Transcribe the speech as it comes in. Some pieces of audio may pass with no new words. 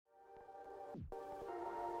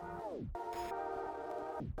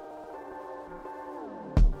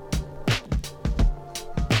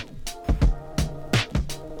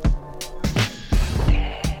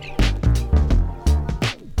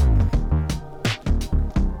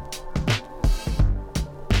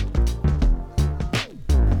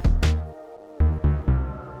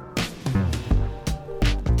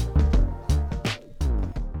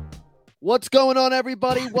What's going on,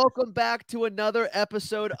 everybody? Welcome back to another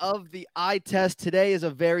episode of the Eye Test. Today is a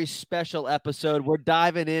very special episode. We're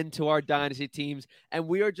diving into our Dynasty teams, and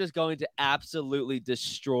we are just going to absolutely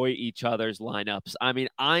destroy each other's lineups. I mean,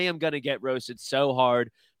 I am going to get roasted so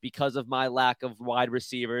hard because of my lack of wide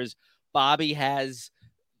receivers. Bobby has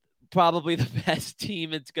probably the best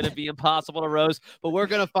team. It's going to be impossible to roast, but we're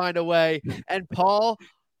going to find a way. And Paul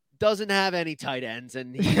doesn't have any tight ends,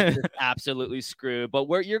 and he's just absolutely screwed. But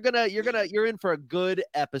you're in for a good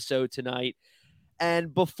episode tonight.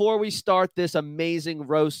 And before we start this amazing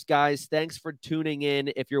roast, guys, thanks for tuning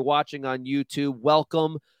in. If you're watching on YouTube,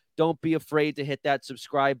 welcome. Don't be afraid to hit that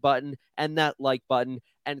subscribe button and that like button,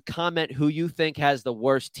 and comment who you think has the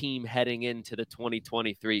worst team heading into the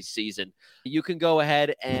 2023 season. You can go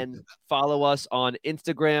ahead and follow us on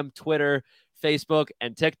Instagram, Twitter, Facebook,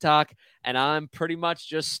 and TikTok, and I'm pretty much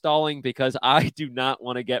just stalling because I do not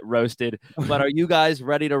want to get roasted. But are you guys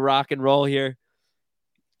ready to rock and roll here?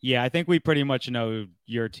 Yeah, I think we pretty much know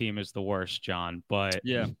your team is the worst, John, but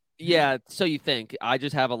yeah, so you think. I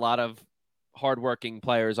just have a lot of hardworking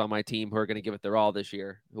players on my team who are going to give it their all this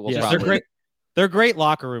year. They're great. They're great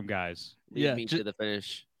locker room guys. Lead me to the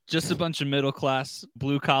finish. Just a bunch of middle-class,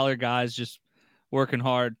 blue-collar guys just working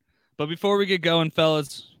hard. But before we get going,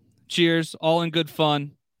 fellas, cheers. All in good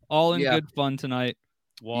fun. Good fun tonight.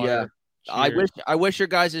 Water. Yeah. I wish your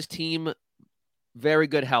guys' team very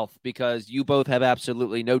good health, because you both have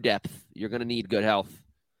absolutely no depth. You're going to need good health.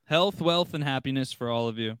 Health, wealth, and happiness for all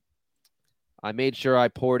of you. I made sure I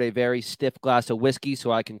poured a very stiff glass of whiskey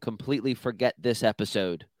so I can completely forget this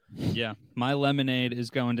episode. Yeah, my lemonade is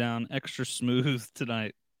going down extra smooth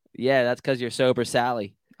tonight. Yeah, that's because you're sober,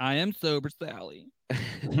 Sally. I am sober, Sally.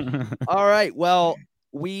 All right, well,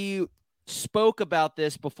 we spoke about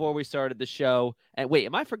this before we started the show. And wait,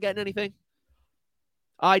 am I forgetting anything?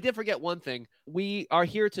 I did forget one thing. We are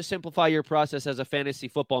here to simplify your process as a fantasy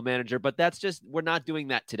football manager, but we're not doing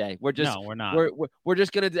that today. We're not. We're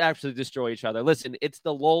just going to actually destroy each other. Listen, it's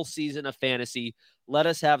the lull season of fantasy. Let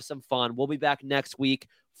us have some fun. We'll be back next week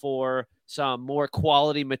for some more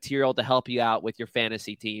quality material to help you out with your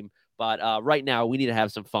fantasy team. But right now, we need to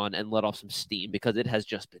have some fun and let off some steam, because it has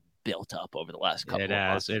just been built up over the last couple of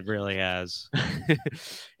months. It really has.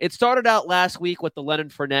 It started out last week with the Leonard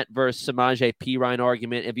Fournette versus Samaje Perine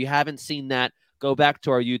argument. If you haven't seen that, go back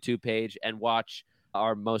to our YouTube page and watch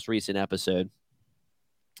our most recent episode,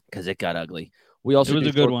 because it got ugly. We also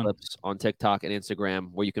do short clips on TikTok and Instagram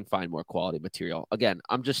where you can find more quality material. Again,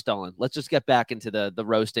 I'm just stalling. Let's just get back into the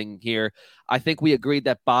roasting here. I think we agreed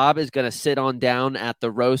that Bob is going to sit on down at the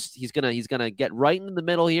roast. He's gonna get right in the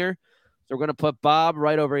middle here. So we're going to put Bob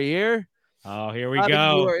right over here. Oh, here we go.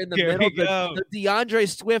 You are in the middle. The DeAndre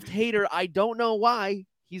Swift hater. I don't know why.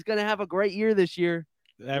 He's going to have a great year this year.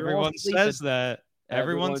 Everyone says that.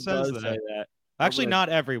 Everyone says that. Actually, not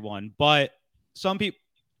everyone, but some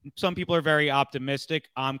people are very optimistic.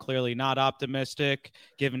 I'm clearly not optimistic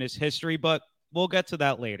given his history, but we'll get to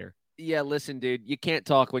that later. Yeah, listen, dude, you can't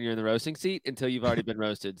talk when you're in the roasting seat until you've already been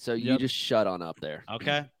roasted. So you just shut on up there.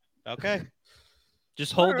 Okay.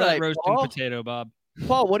 Just hold that roasting potato, Bob.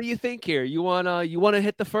 Paul, what do you think here? You wanna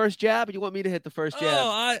hit the first jab, or you want me to hit the first jab?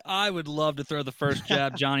 Oh, I would love to throw the first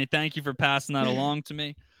jab, Johnny. Thank you for passing that along to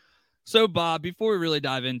me. So, Bob, before we really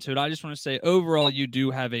dive into it, I just want to say, overall, you do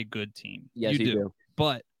have a good team. Yes, you do.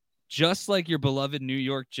 But just like your beloved New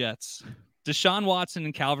York Jets, Deshaun Watson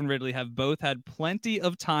and Calvin Ridley have both had plenty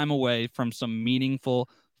of time away from some meaningful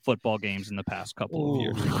football games in the past couple of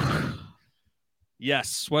years.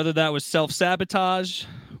 Yes, whether that was self-sabotage,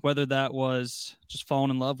 whether that was just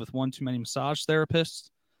falling in love with one too many massage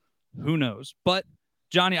therapists, who knows? But,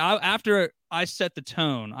 Johnny, after I set the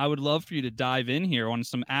tone, I would love for you to dive in here on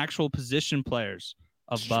some actual position players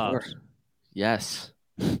of Bob's. Yes.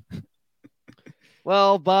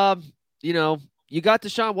 Well, Bob, you got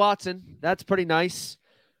Deshaun Watson. That's pretty nice.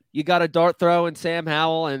 You got a dart throw in Sam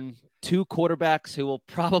Howell and two quarterbacks who will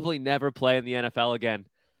probably never play in the NFL again.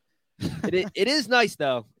 It is nice,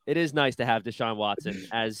 though. It is nice to have Deshaun Watson,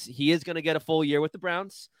 as he is going to get a full year with the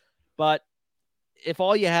Browns. But if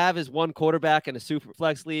all you have is one quarterback in a super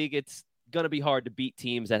flex league, it's going to be hard to beat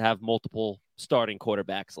teams that have multiple starting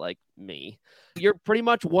quarterbacks like me. You're pretty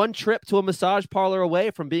much one trip to a massage parlor away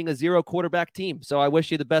from being a zero quarterback team. So I wish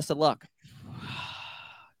you the best of luck.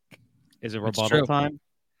 Is it rebuttal time?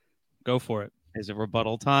 Go for it. Is it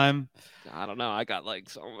rebuttal time? I don't know. I got like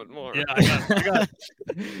someone more. Yeah, I got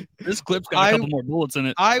this clip's got a couple more bullets in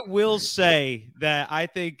it. I will say that I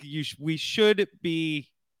think we should be.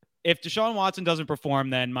 If Deshaun Watson doesn't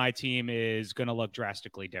perform, then my team is going to look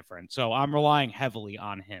drastically different. So I'm relying heavily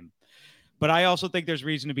on him. But I also think there's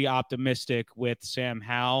reason to be optimistic with Sam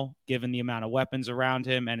Howell, given the amount of weapons around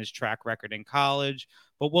him and his track record in college.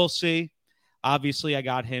 But we'll see. Obviously, I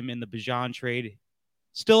got him in the Bijan trade.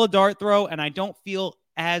 Still a dart throw, and I don't feel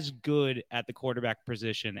as good at the quarterback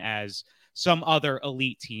position as some other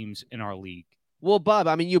elite teams in our league. Well, Bob,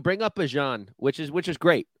 I mean, you bring up Bijan, which is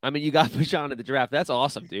great. I mean, you got Bijan in the draft. That's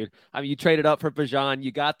awesome, dude. I mean, you traded up for Bijan.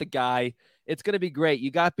 You got the guy. It's going to be great. You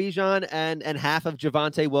got Bijan and half of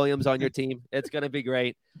Javonte Williams on your team. It's going to be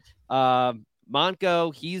great.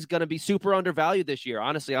 Monco, he's going to be super undervalued this year.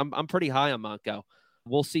 Honestly, I'm pretty high on Monco.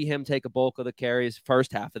 We'll see him take a bulk of the carries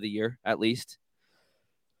first half of the year, at least.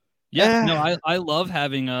 Yeah, no, I love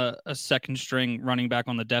having a second string running back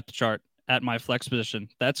on the depth chart at my flex position.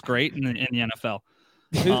 That's great in the NFL.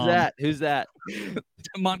 Who's that?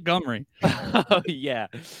 Montgomery. Oh, yeah.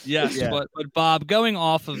 Yes, yeah. But Bob, going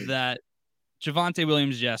off of that, Javonte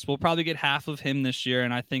Williams, yes, we'll probably get half of him this year,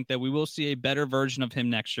 and I think that we will see a better version of him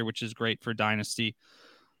next year, which is great for Dynasty.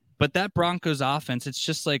 But that Broncos offense, it's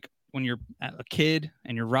just like when you're a kid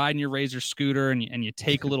and you're riding your Razor scooter and you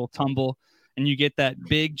take a little tumble and you get that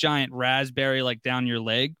big giant raspberry like down your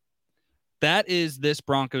leg. That is this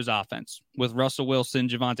Broncos offense with Russell Wilson,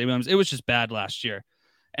 Javonte Williams. It was just bad last year.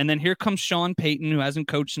 And then here comes Sean Payton, who hasn't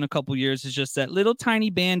coached in a couple years. It's just that little tiny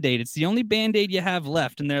Band-Aid. It's the only Band-Aid you have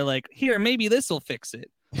left. And they're like, here, maybe this will fix it.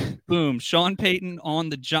 Boom. Sean Payton on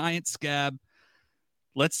the giant scab.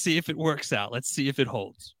 Let's see if it works out. Let's see if it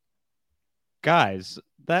holds. Guys,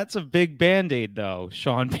 that's a big Band-Aid, though.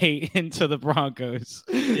 Sean Payton to the Broncos.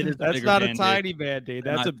 That's not a tiny Band-Aid.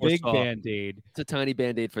 That's a big Band-Aid. It's a tiny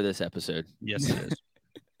Band-Aid for this episode. Yes, it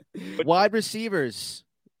is. Wide receivers.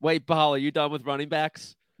 Wait, Paul, are you done with running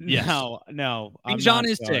backs? Yes. No. Bijan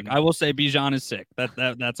is sick. I will say Bijan is sick.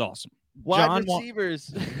 That's awesome. Wide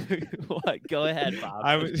receivers. What? Go ahead,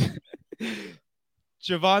 Bob.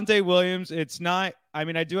 Javonte Williams, it's not. I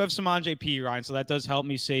mean, I do have Samaje Perine, so that does help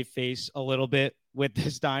me save face a little bit with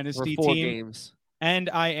this Dynasty for 4 team. games. And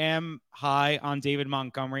I am high on David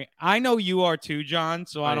Montgomery. I know you are too, John,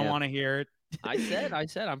 so I don't want to hear it. I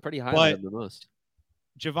said I'm pretty high on him the most.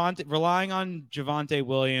 Relying on Javonte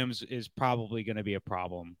Williams is probably going to be a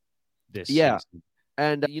problem this season.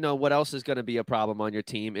 And you know what else is going to be a problem on your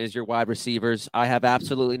team is your wide receivers. I have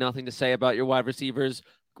absolutely nothing to say about your wide receivers.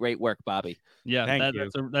 Great work, Bobby. Yeah,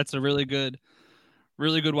 that's a really good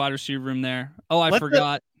wide receiver room there. Oh, I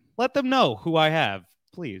forgot. Let them know who I have,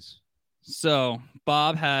 please. So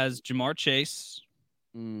Bob has Jamar Chase,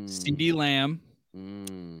 CeeDee Lamb,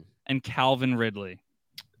 and Calvin Ridley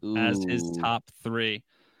as his top 3.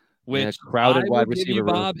 Which crowded wide receiver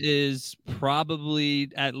room. Bob is probably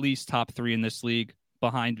at least top 3 in this league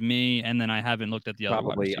behind me, and then I haven't looked at the other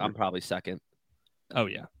wide receiver. I'm probably second. Oh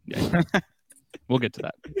yeah. We'll get to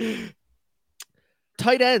that.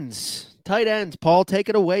 Tight ends. Paul, take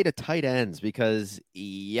it away to tight ends because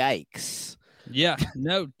yikes. Yeah,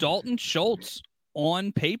 no, Dalton Schultz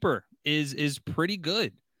on paper is pretty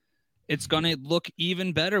good. It's going to look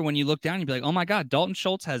even better when you look down and be like, oh my God, Dalton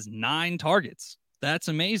Schultz has 9 targets. That's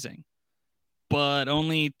amazing. But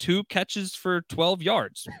only 2 catches for 12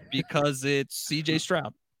 yards because it's CJ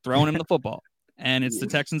Stroud throwing him the football and it's the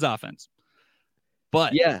Texans offense.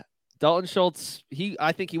 But yeah, Dalton Schultz,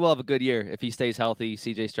 I think he will have a good year if he stays healthy.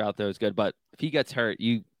 CJ Stroud throws good, but if he gets hurt,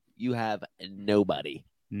 you have nobody.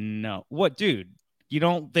 No. What, dude? You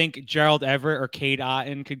don't think Gerald Everett or Cade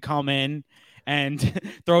Otton could come in and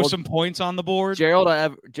throw some points on the board? Gerald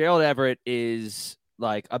Everett is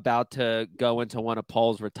like about to go into one of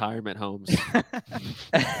Paul's retirement homes.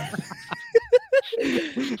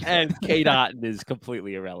 And Cade Otton is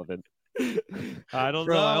completely irrelevant. I don't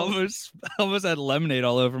know. I almost had lemonade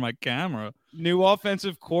all over my camera. New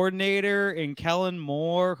offensive coordinator in Kellen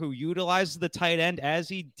Moore, who utilizes the tight end as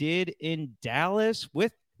he did in Dallas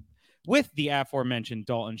with the aforementioned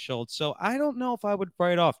Dalton Schultz. So I don't know if I would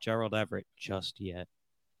write off Gerald Everett just yet.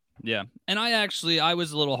 Yeah, and I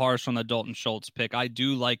was a little harsh on the Dalton Schultz pick. I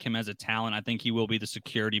do like him as a talent. I think he will be the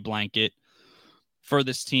security blanket for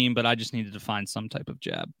this team, but I just needed to find some type of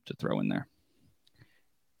jab to throw in there.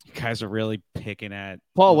 You guys are really picking at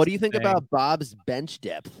Paul. What do you think about Bob's bench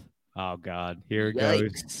depth? Oh God, here it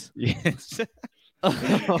goes. Yes.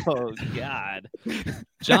 Oh God,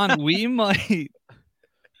 John, we might.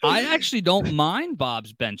 I actually don't mind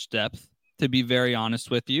Bob's bench depth, to be very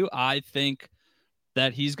honest with you. I think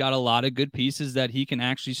that he's got a lot of good pieces that he can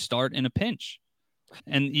actually start in a pinch.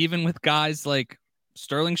 And even with guys like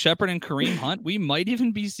Sterling Shepard and Kareem Hunt, we might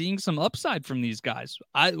even be seeing some upside from these guys.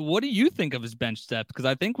 What do you think of his bench depth? Because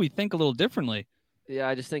I think we think a little differently. Yeah,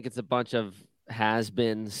 I just think it's a bunch of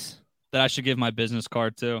has-beens. That I should give my business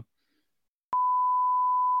card to.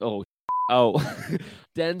 Oh,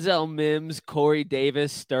 Denzel Mims, Corey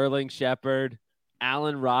Davis, Sterling Shepard,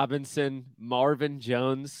 Allen Robinson, Marvin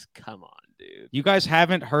Jones. Come on, dude. You guys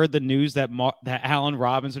haven't heard the news that that Allen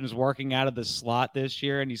Robinson is working out of the slot this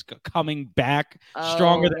year and he's coming back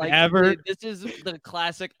stronger than ever. Dude, this is the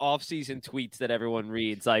classic offseason tweets that everyone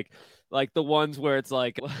reads, like the ones where it's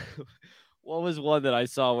like, what was one that I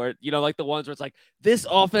saw where, like the ones where it's like, this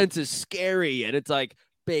offense is scary, and it's like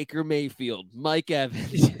Baker Mayfield, Mike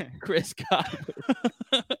Evans, Chris Godwin.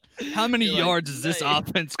 How many yards is this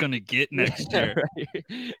offense going to get next year?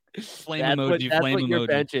 Right. Flame emoji. Your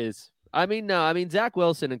bench is. Zach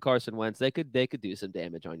Wilson and Carson Wentz, they could do some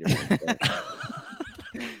damage on your bench.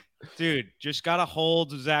 Dude, just got to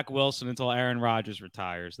hold Zach Wilson until Aaron Rodgers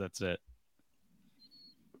retires. That's it.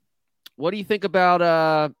 What do you think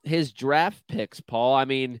about his draft picks, Paul?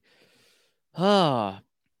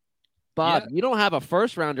 Bob, You don't have a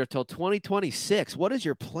first rounder till 2026. What is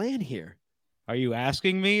your plan here? Are you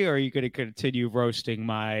asking me, or are you going to continue roasting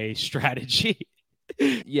my strategy?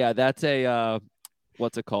 Yeah, that's a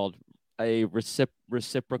what's it called? A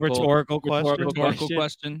rhetorical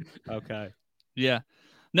question. Okay. Yeah.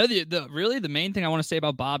 No, the main thing I want to say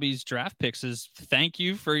about Bobby's draft picks is thank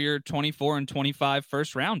you for your 24 and 25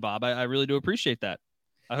 first round, Bob. I really do appreciate that.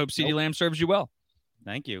 I hope CeeDee Lamb serves you well.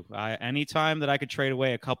 Thank you. Anytime that I could trade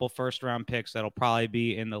away a couple first round picks, that'll probably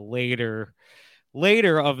be in the later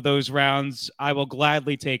of those rounds, I will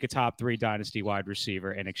gladly take a top 3 dynasty wide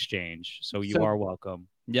receiver in exchange. So you are welcome.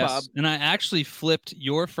 Yes. Bob. And I actually flipped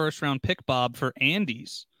your first round pick, Bob, for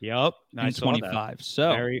Andy's. Yep. In 25.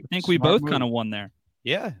 So I think we both kind of won there.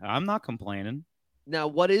 Yeah, I'm not complaining. Now,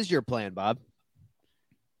 what is your plan, Bob?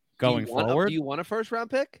 Going forward? Do you want a first round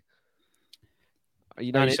pick? Are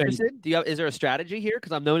you not interested? Is there a strategy here?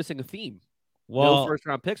 Because I'm noticing a theme. Well, no first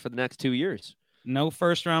round picks for the next 2 years. No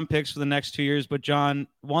first round picks for the next 2 years. But John,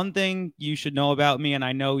 one thing you should know about me, and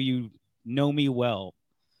I know you know me well,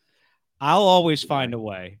 I'll always find a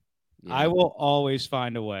way. Yeah. I will always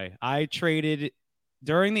find a way. I traded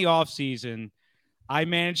during the offseason. I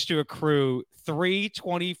managed to accrue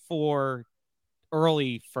 324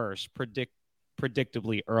 early first,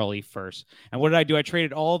 predictably early first. And what did I do? I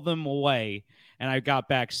traded all of them away, and I got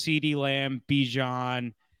back CeeDee Lamb,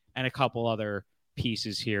 Bijan, and a couple other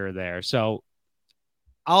pieces here or there. So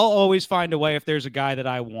I'll always find a way if there's a guy that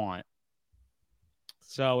I want.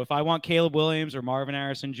 So if I want Caleb Williams or Marvin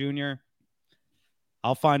Harrison Jr.,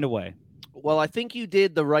 I'll find a way. Well, I think you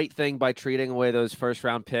did the right thing by trading away those first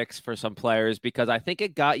round picks for some players, because I think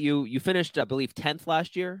it got you finished, I believe, 10th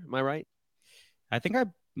last year. Am I right? I think I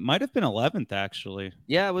might have been 11th, actually.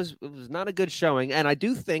 Yeah, it was not a good showing. And I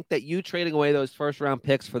do think that you trading away those first round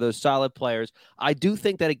picks for those solid players, I do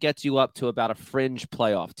think that it gets you up to about a fringe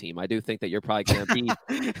playoff team. I do think that you're probably going to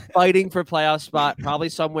be fighting for playoff spot, probably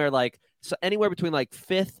somewhere anywhere between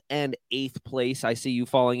 5th and 8th place. I see you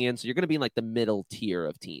falling in. So you're going to be in the middle tier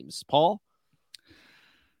of teams. Paul?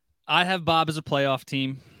 I have Bob as a playoff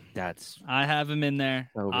team. I have him in there.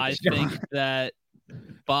 I think that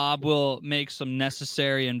Bob will make some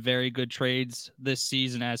necessary and very good trades this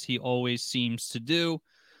season, as he always seems to do.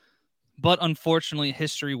 But unfortunately,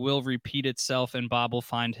 history will repeat itself, and Bob will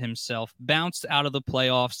find himself bounced out of the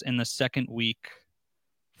playoffs in the second week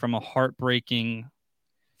from a heartbreaking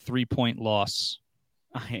 3-point loss.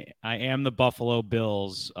 I am the Buffalo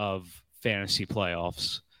Bills of fantasy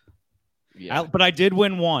playoffs. Yeah. But I did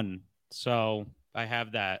win one, so I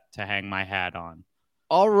have that to hang my hat on.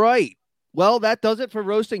 All right. Well, that does it for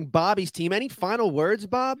roasting Bobby's team. Any final words,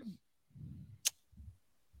 Bob?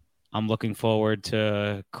 I'm looking forward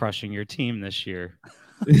to crushing your team this year.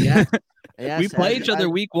 Yeah. We play each other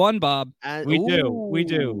week 1, Bob. We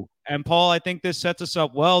do. And Paul, I think this sets us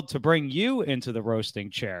up well to bring you into the roasting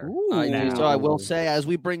chair. So I will say, as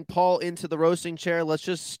we bring Paul into the roasting chair, let's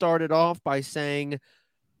just start it off by saying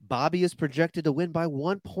Bobby is projected to win by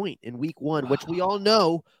 1 point in week 1, which we all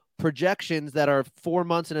know projections that are 4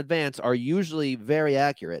 months in advance are usually very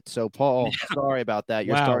accurate. So, Paul, sorry about that.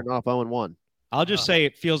 You're starting off 0-1. I'll just say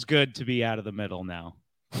it feels good to be out of the middle now.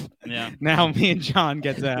 Yeah. Now me and John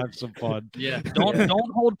get to have some fun. Yeah.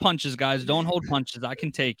 Don't hold punches, guys. Don't hold punches. I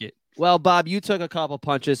can take it. Well, Bob, you took a couple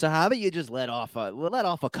punches, so how about you just let off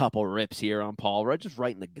a couple rips here on Paul, right? Just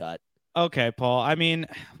right in the gut. Okay, Paul. I mean,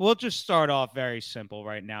 we'll just start off very simple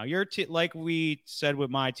right now. Your team, like we said with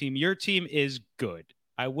my team, your team is good.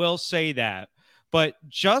 I will say that. But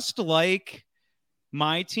just like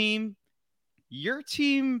my team, your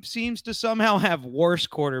team seems to somehow have worse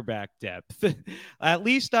quarterback depth. At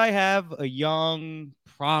least I have a young,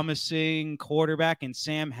 promising quarterback in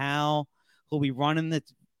Sam Howell who'll be running the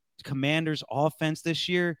Commanders' offense this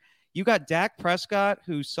year. You got Dak Prescott,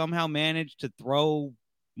 who somehow managed to throw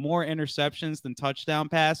more interceptions than touchdown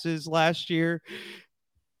passes last year.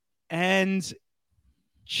 And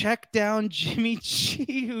check down Jimmy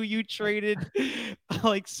G, who you traded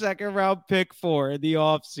like second round pick for in the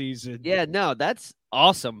offseason. Yeah, no, that's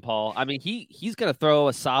awesome, Paul. I mean, he's going to throw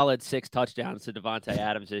a solid 6 touchdowns to Devontae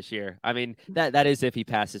Adams this year. I mean, that is if he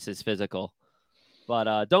passes his physical.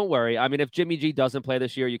 But don't worry. I mean, if Jimmy G doesn't play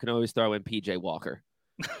this year, you can always throw in PJ Walker.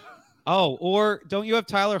 Oh, or don't you have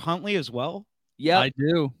Tyler Huntley as well? Yeah, I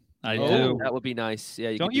do. I do. That would be nice.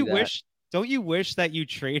 Yeah, Don't you wish that you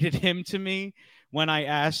traded him to me when I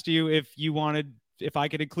asked you if I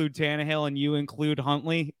could include Tannehill and you include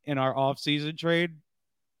Huntley in our offseason trade?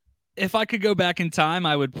 If I could go back in time,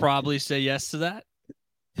 I would probably say yes to that.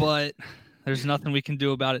 But there's nothing we can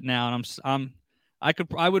do about it now, and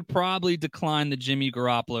I would probably decline the Jimmy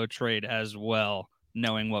Garoppolo trade as well,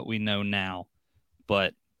 knowing what we know now.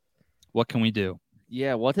 But what can we do?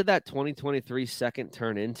 Yeah, what did that 2023 second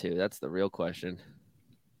turn into? That's the real question.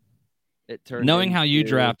 It turned Knowing how you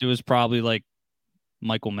draft, it was probably like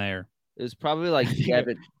Michael Mayer. It was probably like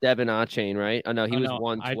Devin Achane, right? Oh no, he was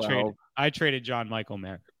 112. I traded John Michael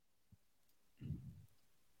Mayer.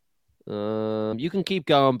 You can keep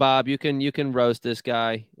going, Bob. You can roast this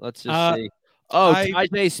guy. Let's just see. Oh,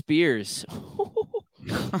 Tyjae Spears.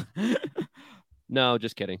 No,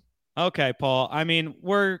 just kidding. Okay, Paul. I mean,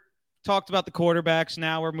 we're talked about the quarterbacks.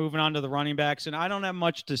 Now we're moving on to the running backs, and I don't have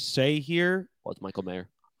much to say here. What's Michael Mayer?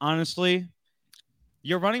 Honestly,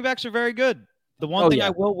 your running backs are very good. The one thing I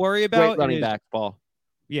will worry about is running back, Paul.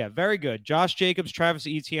 Yeah, very good. Josh Jacobs, Travis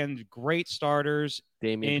Etienne, great starters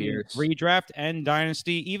Damian in Pierce. redraft and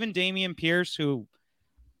dynasty. Even Damian Pierce, who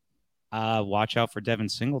watch out for Devin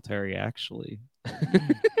Singletary, actually.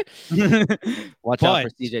 Watch out for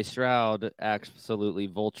CJ Stroud absolutely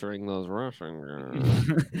vulturing those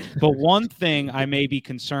rushing. But one thing I may be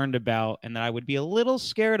concerned about and that I would be a little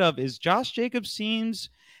scared of is Josh Jacobs seems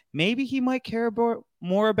maybe he might care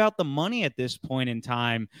more about the money at this point in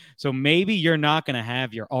time. So maybe you're not going to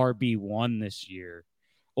have your RB1 this year,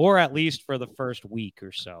 or at least for the first week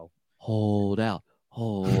or so. Hold out.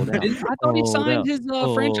 I thought he signed his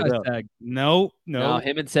franchise tag. No.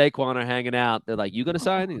 Him and Saquon are hanging out. They're like, "You gonna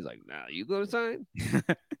sign?" He's like, "No, you gonna sign?"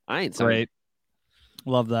 I ain't signing. Great.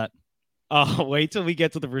 Love that. Oh, wait till we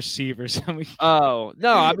get to the receivers. Oh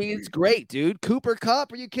no, I mean it's great, dude. Cooper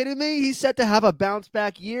Kupp, are you kidding me? He's set to have a bounce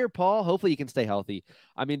back year, Paul. Hopefully he can stay healthy.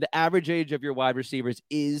 I mean, the average age of your wide receivers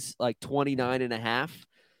is like 29 and a half.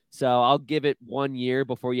 So I'll give it 1 year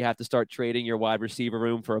before you have to start trading your wide receiver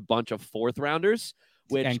room for a bunch of 4th rounders,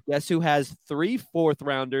 which guess who has 3 4th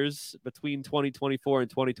rounders between 2024 and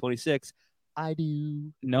 2026? I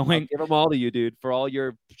do. I'll give them all to you, dude, for all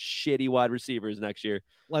your shitty wide receivers next year.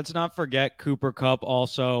 Let's not forget Cooper Kupp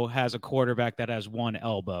also has a quarterback that has 1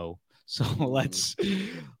 elbow. So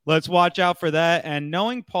let's watch out for that. And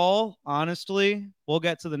knowing Paul, honestly, we'll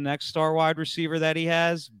get to the next star wide receiver that he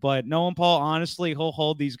has. But knowing Paul, honestly, he'll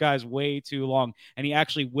hold these guys way too long. And he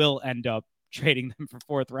actually will end up trading them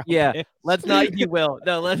for 4th round. Yeah, picks. let's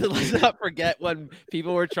not forget when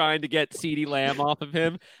people were trying to get CeeDee Lamb off of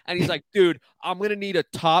him. And he's like, dude, I'm going to need a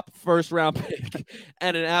top 1st round pick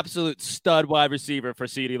and an absolute stud wide receiver for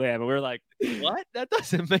CeeDee Lamb. And we're like, what? That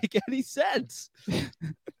doesn't make any sense.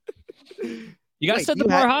 You got to set the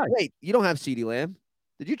bar high. Wait, you don't have CeeDee Lamb.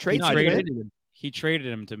 Did you trade CeeDee Lamb? He traded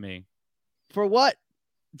him to me. For what?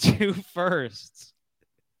 2 firsts.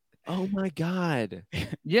 Oh my God.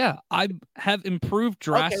 Yeah, I have improved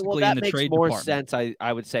drastically in the trade department. That makes more sense.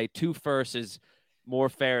 I would say 2 firsts is more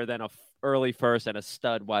fair than a early first and a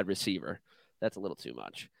stud wide receiver. That's a little too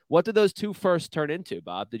much. What did those 2 firsts turn into,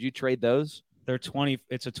 Bob? Did you trade those?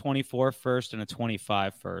 It's a 24 first and a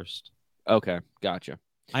 25 first. Okay, gotcha.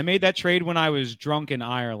 I made that trade when I was drunk in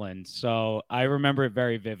Ireland, so I remember it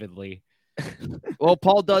very vividly. Well,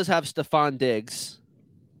 Paul does have Stephon Diggs,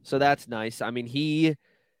 so that's nice. I mean, he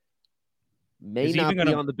may not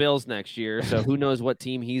be on the Bills next year, so who knows what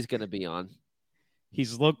team he's going to be on.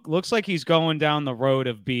 He's looks like he's going down the road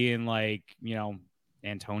of being like,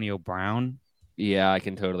 Antonio Brown. Yeah, I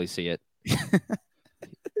can totally see it.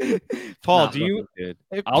 Paul, do you?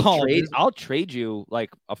 I'll trade you like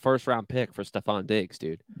a 1st round pick for Stephon Diggs,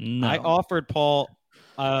 dude. No. I offered Paul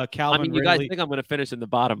Calvin you Ridley. guys think I'm going to finish in the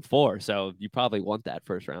bottom 4, so you probably want that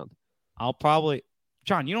first round.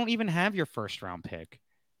 John, you don't even have your first round pick.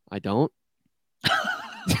 I don't.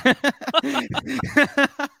 I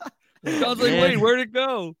was like, wait, where'd it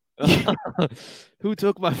go? Who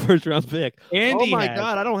took my first round pick? Andy oh my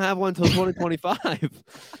God, I don't have one until 2025.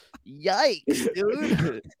 Yikes,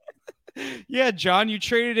 dude. Yeah, John, you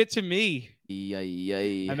traded it to me.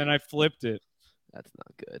 Yay. And then I flipped it. That's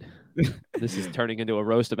not good. This is turning into a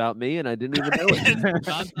roast about me, and I didn't even know it.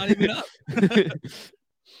 John's not even up.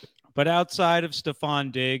 But outside of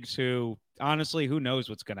Stephon Diggs, who honestly, who knows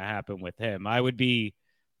what's going to happen with him? I would be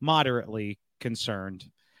moderately concerned.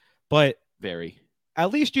 But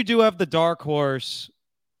at least you do have the dark horse,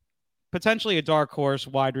 potentially a dark horse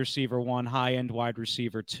wide receiver 1, high-end wide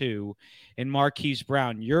receiver 2, in Marquise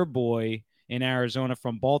Brown, your boy in Arizona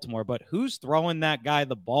from Baltimore. But who's throwing that guy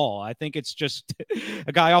the ball? I think it's just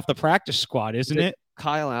a guy off the practice squad, isn't it?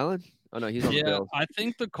 Kyle Allen? Oh, no, he's on the Bills. I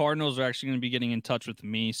think the Cardinals are actually going to be getting in touch with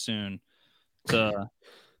me soon to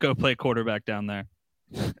go play quarterback down there.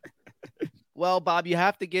 Well, Bob, you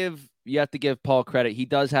have to give Paul credit. He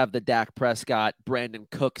does have the Dak Prescott, Brandon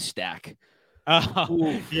Cook stack.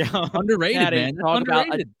 Yeah, underrated, man.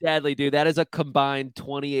 About a deadly dude. That is a combined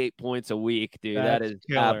 28 points a week, dude. That is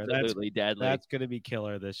killer. Absolutely deadly. That's going to be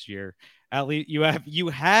killer this year. At least you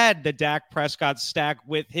had the Dak Prescott stack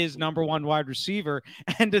with his number 1 wide receiver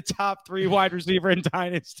and a top 3 wide receiver in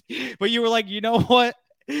Dynasty. But you were like, you know what?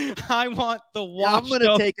 I want the washed I'm going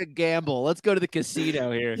to take a gamble. Let's go to the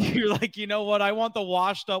casino here. You're like, you know what? I want the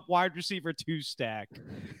washed up wide receiver 2 stack.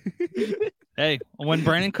 Hey, when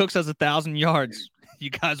Brandon Cooks has 1,000 yards, you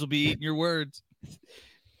guys will be eating your words.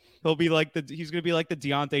 He's going to be like the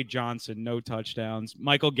Deontay Johnson, no touchdowns.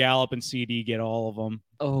 Michael Gallup and CD get all of them.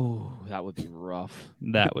 Oh, that would be rough.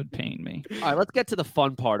 That would pain me. All right, let's get to the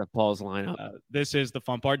fun part of Paul's lineup. This is the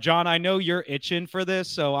fun part. John, I know you're itching for this,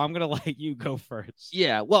 so I'm going to let you go first.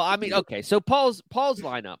 Yeah, well, I mean, okay, so Paul's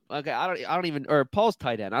lineup. Okay, I don't even, or Paul's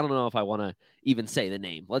tight end. I don't know if I want to even say the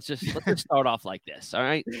name. Let's just start off like this, all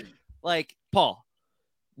right? Like, Paul,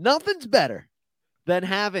 nothing's better than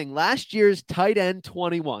having last year's tight end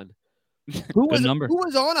 21, who was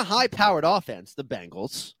on a high-powered offense, the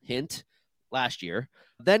Bengals, hint, last year,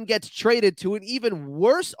 then gets traded to an even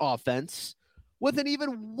worse offense with an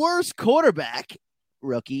even worse quarterback,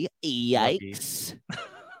 rookie. Yikes.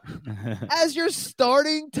 As your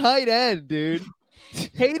starting tight end, dude.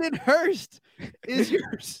 Hayden Hurst is your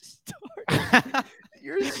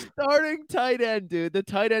starting tight end, dude. The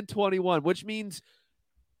tight end 21, which means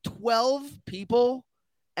 12 people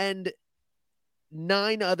and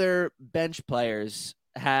 9 other bench players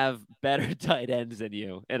have better tight ends than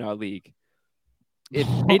you in our league.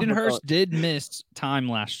 Hayden Hurst did miss time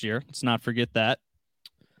last year. Let's not forget that.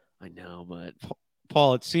 I know, but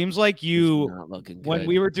Paul, it seems like you, not looking good. When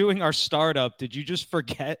we were doing our startup, did you just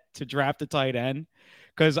forget to draft a tight end?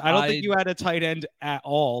 Because I don't think you had a tight end at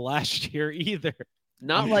all last year either.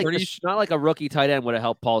 Not like a rookie tight end would have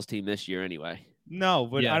helped Paul's team this year anyway. No,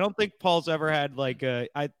 but I don't think Paul's ever had like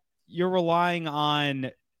you're relying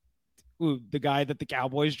on the guy that the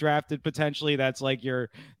Cowboys drafted potentially. That's like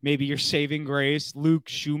maybe your saving grace, Luke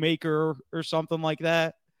Shoemaker or something like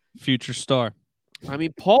that. Future star. I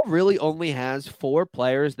mean, Paul really only has 4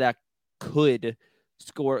 players that could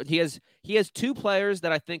score. He has 2 players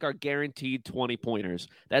that I think are guaranteed 20-pointers.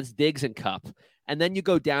 That's Diggs and Cup. And then you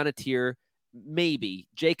go down a tier. Maybe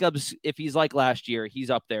Jacobs, if he's like last year, he's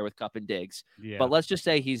up there with Cup and Diggs. Yeah. But let's just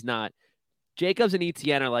say he's not. Jacobs and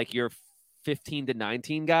ETN are like your 15 to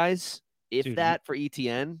 19 guys, that for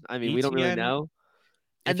ETN. I mean, we don't really know.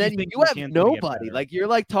 And then you have nobody. Like you're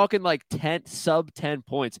like talking like sub 10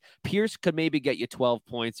 points. Pierce could maybe get you 12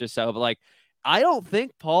 points or so, but like I don't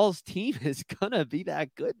think Paul's team is gonna be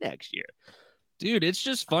that good next year. Dude, it's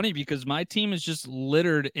just funny because my team is just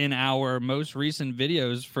littered in our most recent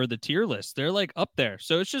videos for the tier list. They're like up there.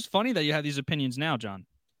 So it's just funny that you have these opinions now, John.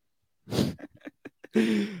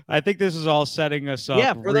 I think this is all setting us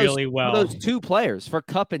up really well. For those 2 players, for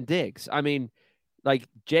Cup and Diggs. I mean, like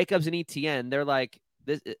Jacobs and ETN, they're like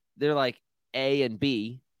A and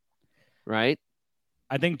B, right?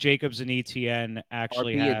 I think Jacobs and ETN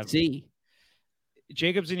actually have and C.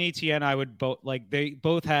 Jacobs and ETN, I would they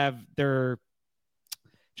both have their.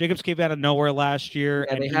 Jacobs came out of nowhere last year,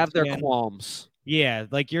 and they have their qualms. Yeah,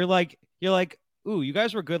 like you're like, ooh, you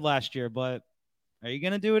guys were good last year, but are you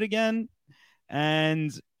gonna do it again? Or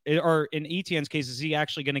in ETN's case, is he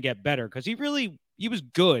actually gonna get better? Because he was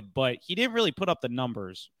good, but he didn't really put up the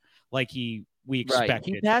numbers like we expected. Right.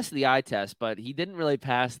 He passed the eye test, but he didn't really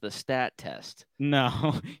pass the stat test.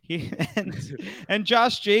 No, and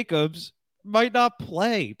Josh Jacobs. might not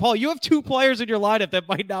play. Paul, you have 2 players in your lineup that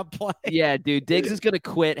might not play. Yeah, dude. Diggs is going to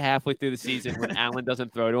quit halfway through the season when Allen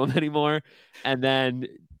doesn't throw to him anymore. And then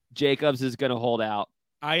Jacobs is going to hold out.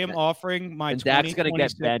 I am offering my and Dak's going to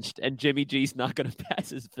get benched, and Jimmy G's not going to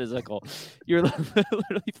pass his physical. You're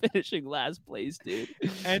literally finishing last place, dude.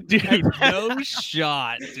 And dude, no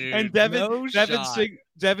shot, dude. And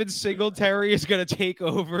Devin Singletary is going to take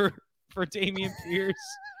over for Dameon Pierce.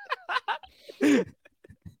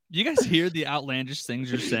 You guys hear the outlandish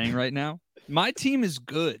things you're saying right now? My team is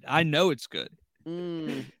good. I know it's good.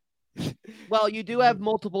 Well, you do have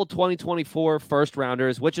multiple 2024 first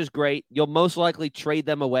rounders, which is great. You'll most likely trade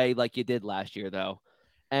them away like you did last year, though.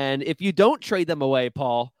 And if you don't trade them away,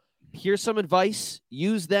 Paul, here's some advice.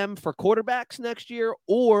 Use them for quarterbacks next year,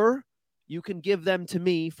 or you can give them to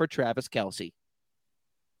me for Travis Kelce.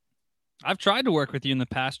 I've tried to work with you in the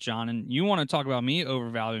past, John, and you want to talk about me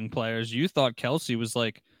overvaluing players. You thought Kelce was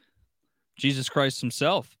like Jesus Christ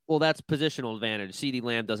himself. Well, that's positional advantage. CeeDee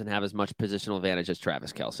Lamb doesn't have as much positional advantage as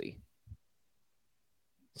Travis Kelce.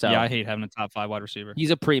 So yeah, I hate having a top 5 wide receiver. He's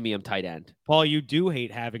a premium tight end. Paul, you do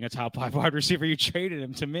hate having a top 5 wide receiver. You traded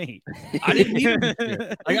him to me. I didn't need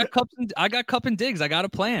him. I got Cup and Diggs. I got a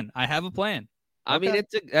plan. I have a plan. I mean,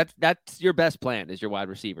 that's your best plan is your wide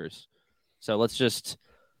receivers. So let's just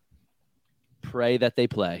pray that they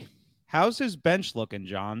play. How's his bench looking,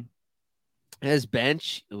 John? His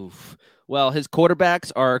bench, oof. Well, his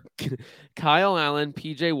quarterbacks are Kyle Allen,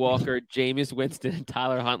 PJ Walker, Jameis Winston, and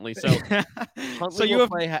Tyler Huntley. So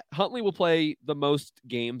Huntley will play the most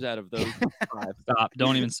games out of those 5. Stop!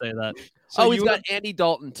 Don't even say that. So he's got Andy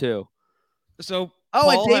Dalton too. So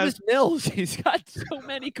and Davis Mills. He's got so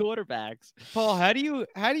many quarterbacks. Paul, how do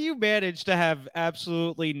you manage to have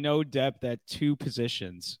absolutely no depth at 2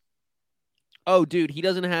 positions? Oh, dude, he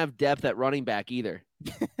doesn't have depth at running back either.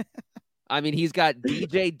 I mean, he's got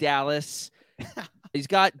DJ Dallas. He's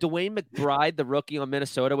got Dwayne McBride, the rookie on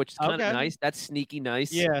Minnesota, which is kind of nice. That's sneaky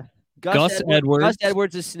nice. Yeah. Gus Edwards. Gus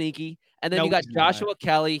Edwards is sneaky. And then you got Joshua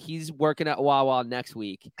Kelly. He's working at Wawa next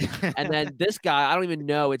week. And then this guy, I don't even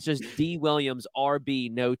know. It's just D. Williams, RB,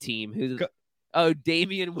 no team.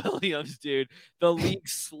 Damian Williams, dude. The league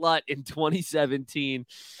slut in 2017.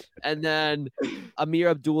 And then Amir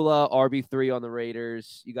Abdullah, RB3 on the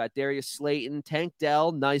Raiders. You got Darius Slayton, Tank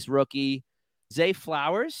Dell, nice rookie. Zay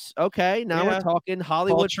Flowers. Okay, now we're talking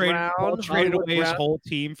Hollywood Brown. Paul traded away his whole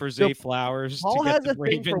team for Zay Flowers. Paul has a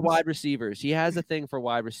Ravens. thing for wide receivers. He has a thing for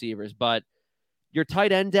wide receivers. But your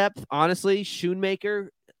tight end depth, honestly, Schoonmaker,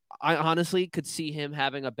 I honestly could see him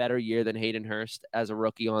having a better year than Hayden Hurst as a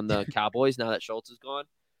rookie on the Cowboys now that Schultz is gone.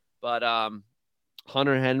 But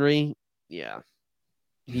Hunter Henry, yeah,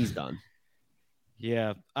 he's done.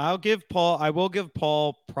 Yeah, I will give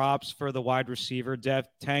Paul props for the wide receiver depth.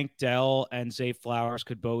 Tank Dell and Zay Flowers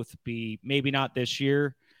could both be, maybe not this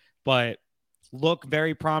year, but look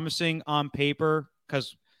very promising on paper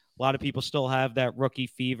because a lot of people still have that rookie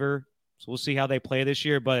fever. So we'll see how they play this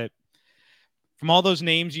year. But from all those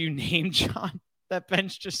names you named, John, that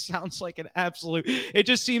bench just sounds like it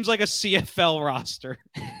just seems like a CFL roster.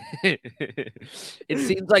 It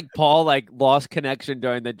seems like Paul lost connection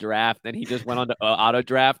during the draft and he just went on to auto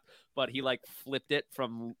draft, but he flipped it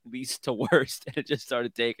from least to worst and it just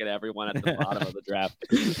started taking everyone at the bottom of the draft.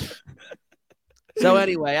 So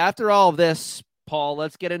anyway, after all of this, Paul,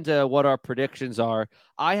 let's get into what our predictions are.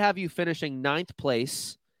 I have you finishing 9th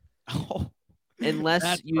place.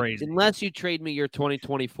 Unless you trade me your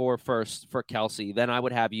 2024 first for Kelce, then I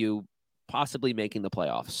would have you possibly making the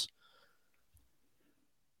playoffs.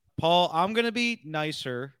 Paul, I'm going to be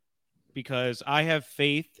nicer because I have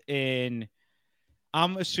faith in –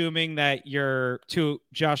 I'm assuming that your 2,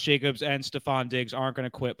 Josh Jacobs and Stephon Diggs, aren't going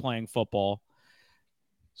to quit playing football.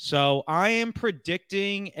 So I am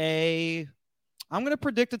predicting I'm going to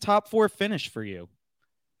predict a top 4 finish for you.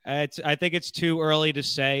 I think it's too early to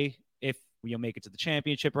say if you'll make it to the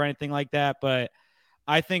championship or anything like that, but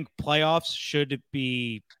I think playoffs should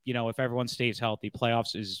be, if everyone stays healthy,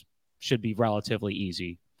 playoffs should be relatively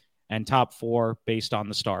easy. And top 4 based on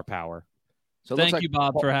the star power. So thank you,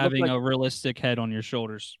 Bob, for having a realistic head on your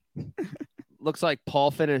shoulders. Looks like Paul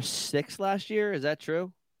finished 6th last year. Is that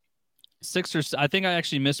true? 6th I think I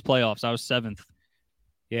actually missed playoffs. I was 7th.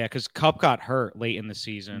 Yeah, because Cup got hurt late in the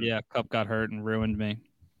season. Yeah, Cup got hurt and ruined me.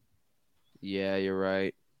 Yeah, you're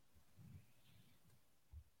right.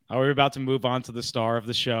 Are we about to move on to the star of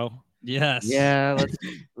the show? Yes. Yeah,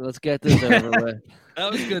 let's get this over with.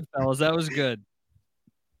 That was good, fellas. That was good.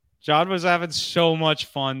 John was having so much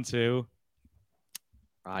fun, too.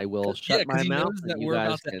 I will shut my he mouth. knows that we're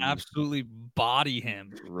about to absolutely body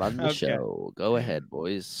him. Run the show. Go ahead,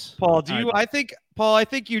 boys. Paul, I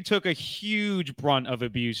think you took a huge brunt of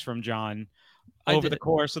abuse from John over the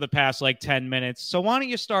course of the past 10 minutes. So why don't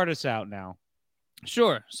you start us out now?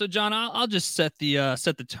 Sure. So John, I'll just set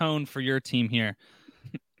the tone for your team here.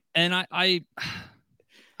 And I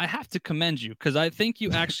have to commend you because I think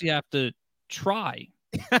you actually have to try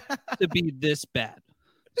to be this bad.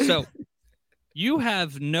 So you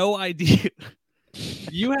have no idea.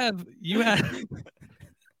 You have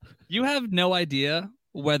no idea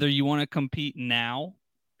whether you want to compete now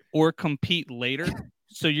or compete later.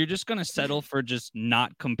 So you're just going to settle for just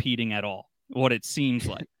not competing at all. What it seems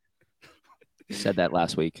like. You said that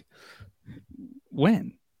last week.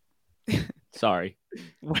 When? Sorry.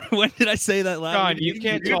 When did I say that last John, week? you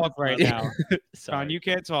can't talk right now. John, you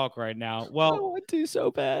can't talk right now. Well, I want to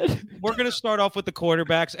so bad. We're going to start off with the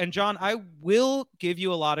quarterbacks. And John, I will give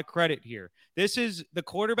you a lot of credit here. This is the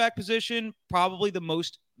quarterback position, probably the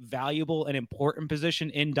most valuable and important position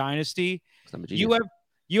in Dynasty. You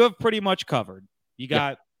have pretty much covered. You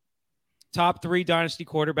got top 3 Dynasty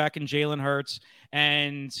quarterback in Jalen Hurts.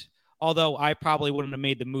 And although I probably wouldn't have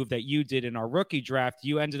made the move that you did in our rookie draft,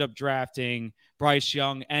 you ended up drafting Bryce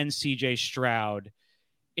Young and C.J. Stroud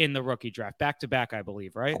in the rookie draft, back-to-back, I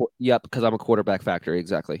believe, right? Yep, because I'm a quarterback factory,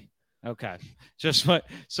 exactly. Okay.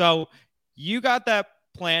 So you got that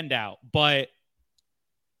planned out, but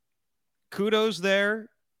kudos there.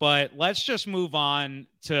 But let's just move on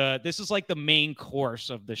to this is the main course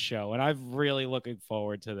of the show, and I'm really looking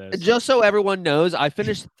forward to this. Just so everyone knows, I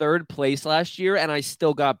finished 3rd place last year, and I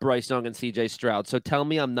still got Bryce Young and C.J. Stroud. So tell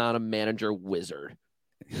me I'm not a manager wizard.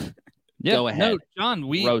 Go ahead. No, John,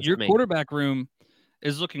 your quarterback room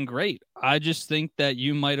is looking great. I just think that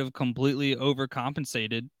you might have completely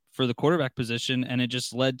overcompensated for the quarterback position, and it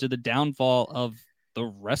just led to the downfall of the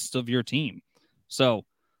rest of your team. So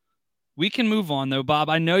we can move on, though, Bob.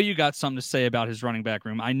 I know you got something to say about his running back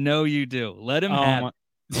room. I know you do. Let him have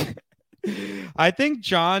it. I think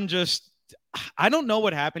John I don't know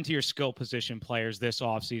what happened to your skill position players this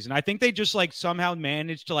offseason. I think they just somehow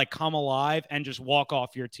managed to come alive and just walk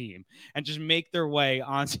off your team and just make their way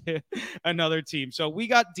onto another team. So we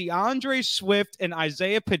got DeAndre Swift and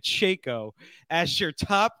Isaiah Pacheco as your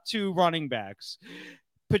top 2 running backs.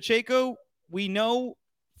 Pacheco, we know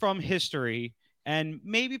from history, and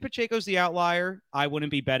maybe Pacheco's the outlier. I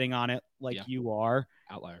wouldn't be betting on it you are.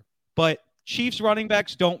 Outlier. But Chiefs running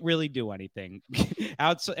backs don't really do anything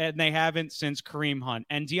outside, and they haven't since Kareem Hunt.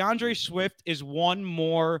 And DeAndre Swift is one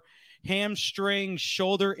more hamstring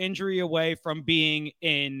shoulder injury away from being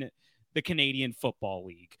in the Canadian Football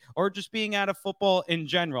League or just being out of football in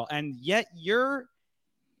general. And yet you're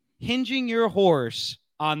hinging your horse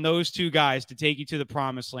on those 2 guys to take you to the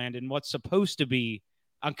promised land in what's supposed to be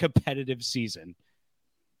a competitive season.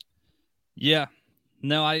 Yeah.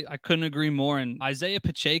 No, I couldn't agree more. And Isaiah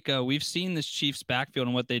Pacheco, we've seen this Chiefs backfield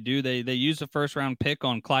and what they do. They use a 1st-round pick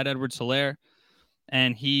on Clyde Edwards-Helaire,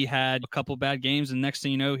 and he had a couple bad games. And next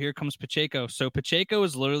thing you know, here comes Pacheco. So Pacheco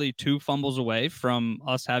is literally 2 fumbles away from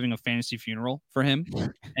us having a fantasy funeral for him,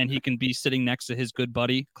 and he can be sitting next to his good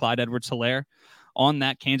buddy, Clyde Edwards-Helaire, on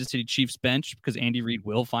that Kansas City Chiefs bench because Andy Reid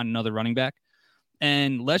will find another running back.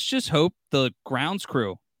 And let's just hope the grounds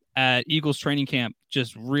crew at Eagles training camp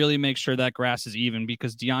just really make sure that grass is even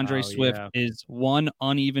because DeAndre Swift is one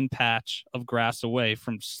uneven patch of grass away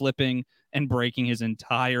from slipping and breaking his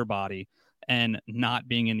entire body and not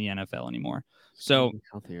being in the NFL anymore. So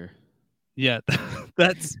healthier. Yeah,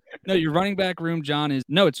 your running back room, John,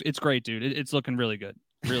 it's great, dude. It's looking really good.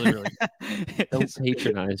 Really, really good. Don't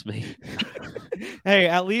patronize me. Hey,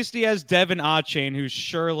 at least he has Devin Achane, who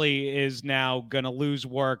surely is now going to lose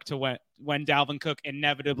work to when Dalvin Cook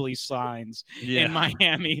inevitably signs in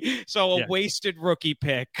Miami. So a wasted rookie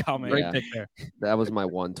pick coming. Great pick there. That was my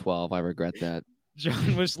 112. I regret that.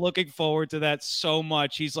 John was looking forward to that so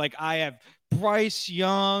much. He's like, I have Bryce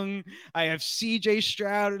Young, I have C.J.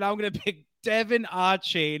 Stroud, and I'm going to pick Devin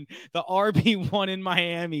Achane, the RB1 in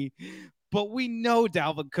Miami. But we know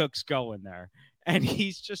Dalvin Cook's going there, and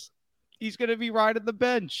he's going to be riding the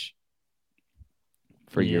bench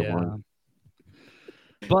for year 1.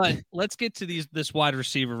 But let's get to this wide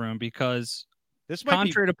receiver room because this might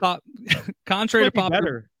contrary to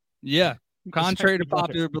popular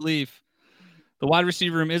belief, the wide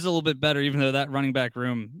receiver room is a little bit better, even though that running back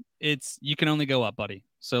room, you can only go up, buddy.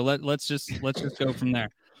 So let's just go from there.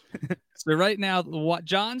 So right now,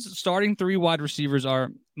 John's starting 3 wide receivers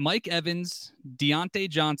are Mike Evans, Deontay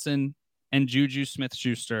Johnson, and Juju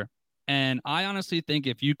Smith-Schuster. And I honestly think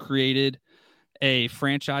if you created a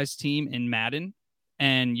franchise team in Madden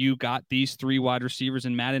and you got these 3 wide receivers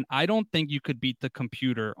in Madden, I don't think you could beat the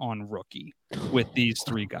computer on rookie with these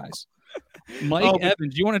 3 guys. Mike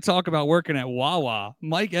Evans, you want to talk about working at Wawa?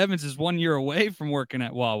 Mike Evans is 1 year away from working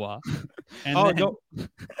at Wawa.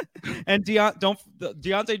 And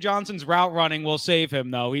Deontay Johnson's route running will save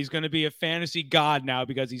him, though. He's going to be a fantasy god now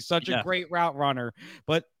because he's such a great route runner.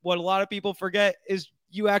 But what a lot of people forget is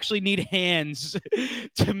you actually need hands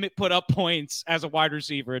to put up points as a wide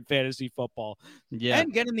receiver in fantasy football. Yeah.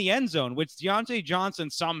 And get in the end zone, which Deontay Johnson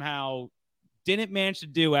somehow didn't manage to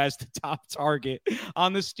do as the top target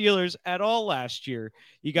on the Steelers at all last year.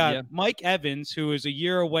 You got Mike Evans, who is a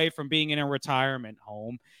year away from being in a retirement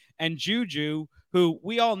home, and Juju, who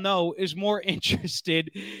we all know is more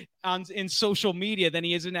interested in social media than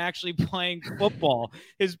he is in actually playing football.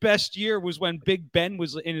 His best year was when Big Ben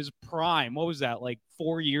was in his prime. What was that, like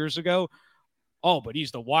 4 years ago? Oh, but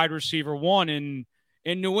he's the wide receiver 1 in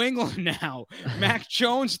New England now. Mac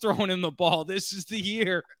Jones throwing him the ball. This is the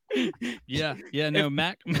year. No,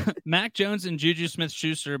 Mac Jones and Juju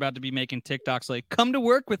Smith-Schuster are about to be making TikToks like, come to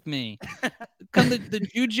work with me. Come to the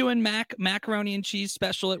Juju and macaroni and cheese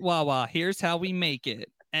special at Wawa. Here's how we make it.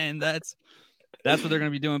 And that's what they're going to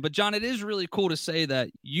be doing. But, John, it is really cool to say that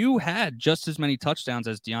you had just as many touchdowns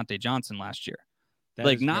as Deontay Johnson last year.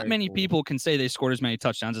 Not many people can say they scored as many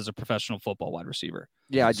touchdowns as a professional football wide receiver.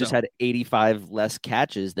 Yeah, I just had 85 less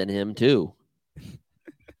catches than him, too.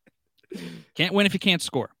 Can't win if you can't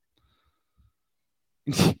score.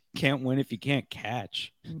 Can't win if you can't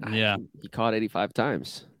catch. Yeah. He caught 85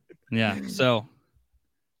 times. Yeah. So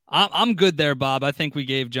I'm good there, Bob. I think we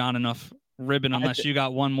gave John enough ribbon unless you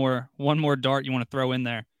got one more dart you want to throw in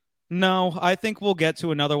there. No, I think we'll get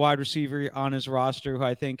to another wide receiver on his roster who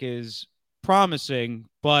I think is promising,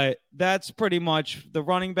 but that's pretty much the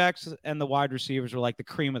running backs and the wide receivers were like the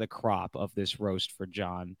cream of the crop of this roast for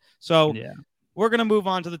John. So we're going to move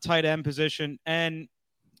on to the tight end position. And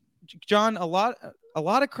John, a lot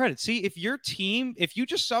of credit. See, if you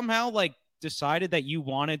just somehow decided that you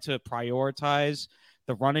wanted to prioritize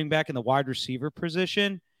the running back and the wide receiver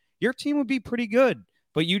position, your team would be pretty good.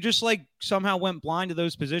 But you just somehow went blind to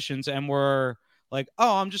those positions and were like,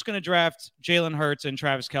 oh, I'm just going to draft Jalen Hurts and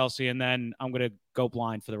Travis Kelce, and then I'm going to go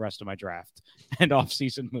blind for the rest of my draft and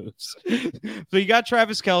off-season moves. So you got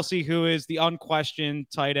Travis Kelce, who is the unquestioned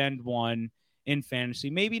tight end 1 in fantasy.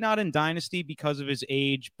 Maybe not in Dynasty because of his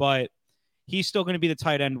age, but he's still going to be the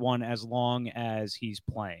tight end 1 as long as he's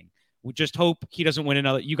playing. We just hope he doesn't win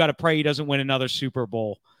another. You got to pray he doesn't win another Super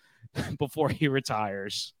Bowl before he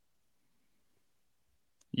retires.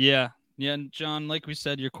 Yeah. Yeah, and John, like we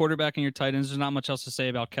said, your quarterback and your tight ends, there's not much else to say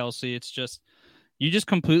about Kelce. It's just you just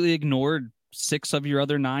completely ignored 6 of your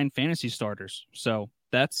other 9 fantasy starters. So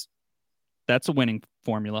that's a winning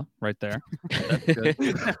formula right there. That's good.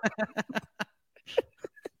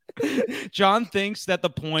 John thinks that the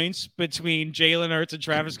points between Jalen Hurts and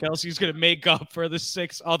Travis Kelce is going to make up for the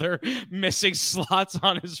 6 other missing slots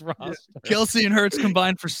on his roster. Kelce and Hurts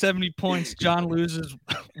combined for 70 points. John loses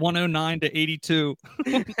 109 to 82.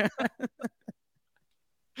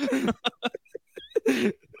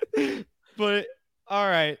 But all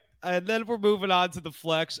right. And then we're moving on to the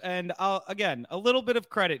flex. And again, a little bit of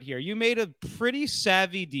credit here. You made a pretty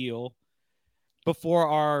savvy deal before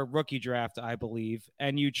our rookie draft, I believe,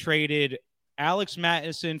 and you traded Alex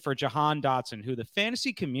Mattison for Jahan Dotson, who the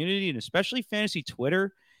fantasy community and especially fantasy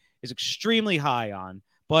Twitter is extremely high on.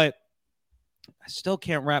 But I still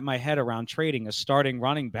can't wrap my head around trading a starting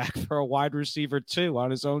running back for a wide receiver 2 on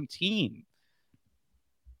his own team.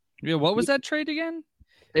 Yeah, what was that trade again?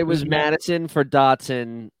 It was Madison for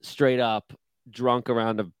Dotson, straight up, drunk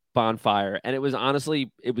around a bonfire. And it was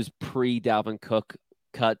pre-Dalvin Cook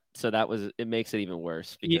cut, so it makes it even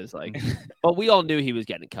worse because but we all knew he was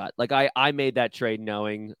getting cut. I made that trade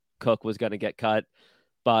knowing Cook was going to get cut,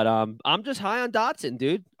 but I'm just high on Dotson,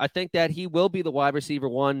 dude. I think that he will be the wide receiver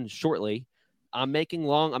 1 shortly. I'm making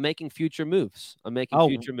future moves.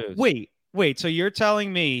 Wait, so you're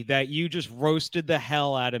telling me that you just roasted the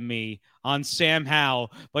hell out of me on Sam Howell,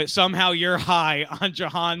 but somehow you're high on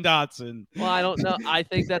Jahan Dotson? Well, I don't know. I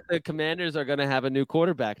think that the Commanders are going to have a new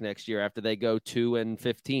quarterback next year after they go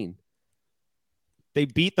 2-15. They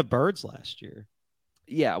beat the Birds last year.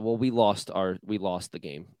 Yeah, well, we lost the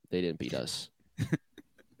game. They didn't beat us.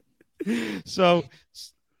 So,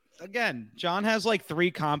 again, John has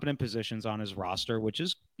 3 competent positions on his roster, which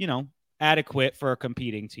is, adequate for a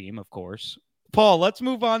competing team, of course. Paul, let's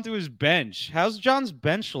move on to his bench. How's John's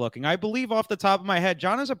bench looking? I believe off the top of my head,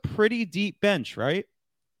 John has a pretty deep bench, right?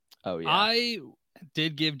 Oh, yeah. I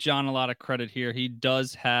did give John a lot of credit here. He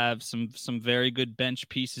does have some very good bench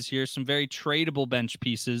pieces here, some very tradable bench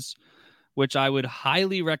pieces. which I would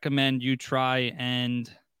highly recommend you try and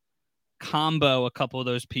combo a couple of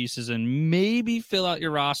those pieces and maybe fill out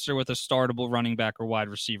your roster with a startable running back or wide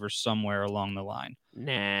receiver somewhere along the line.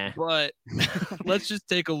 Nah. But let's just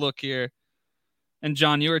take a look here. And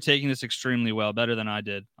John, you were taking this extremely well, better than I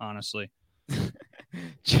did, honestly.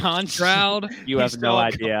 John Stroud. You have no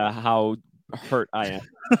idea how hurt I am.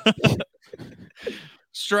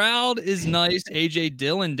 Stroud is nice. AJ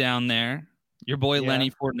Dillon down there. Your boy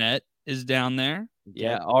Lenny Fournette is down there.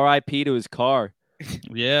 Yeah, R.I.P. to his car.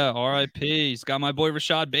 Yeah, R.I.P. He's got my boy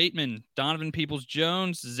Rashad Bateman, Donovan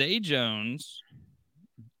Peoples-Jones, Zay Jones,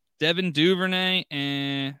 Devin Duvernay,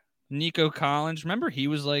 and Nico Collins. Remember, he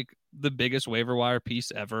was like the biggest waiver wire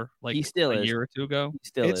piece ever. Like he still is. Year or two ago. He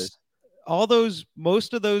still is.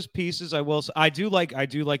 Most of those pieces, I do like the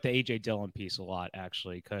AJ Dillon piece a lot,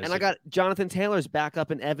 actually. And I got Jonathan Taylor's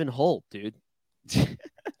backup in Evan Holt, dude.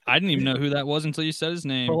 I didn't even know who that was until you said his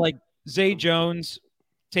name. But like Zay Jones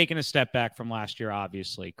taking a step back from last year,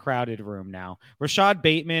 obviously. Crowded room now. Rashad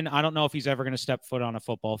Bateman, I don't know if he's ever going to step foot on a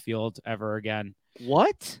football field ever again.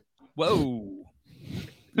 What? Whoa.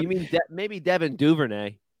 You mean maybe Devin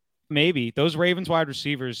Duvernay? Maybe. Those Ravens wide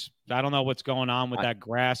receivers, I don't know what's going on with that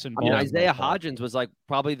grass and ball. Isaiah Hodgins was like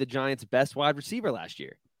probably the Giants' best wide receiver last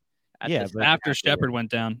year. But after Shepard went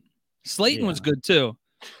down. Slayton was good too.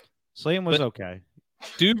 Slayton was okay.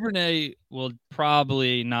 Duvernay will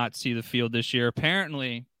probably not see the field this year.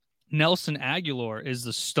 Apparently, Nelson Aguilar is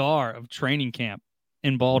the star of training camp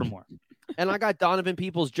in Baltimore. And I got Donovan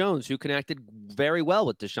Peoples-Jones, who connected very well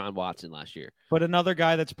with Deshaun Watson last year. But another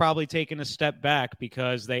guy that's probably taken a step back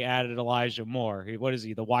because they added Elijah Moore. What is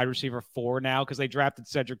he, the wide receiver 4 now? Because they drafted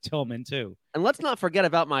Cedric Tillman, too. And let's not forget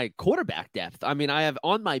about my quarterback depth. I mean, I have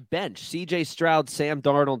on my bench C.J. Stroud, Sam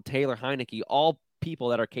Darnold, Taylor Heineke, all people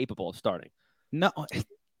that are capable of starting. No.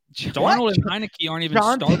 Darnold and Heineke aren't even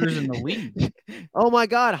starters in the league. Oh, my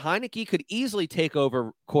God. Heineke could easily take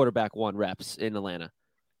over quarterback 1 reps in Atlanta.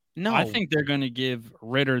 No, I think they're going to give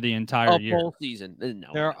Ritter the entire year. Full season. No,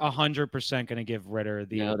 they're 100% going to give Ritter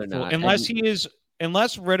the. No, they're not.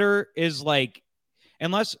 Unless Ritter is like,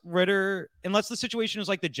 unless the situation is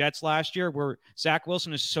like the Jets last year, where Zach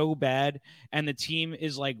Wilson is so bad and the team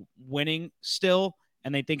is like winning still,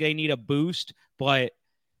 and they think they need a boost, but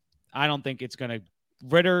I don't think it's going to.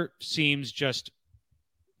 Ritter seems just.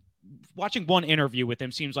 Watching one interview with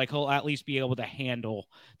him seems like he'll at least be able to handle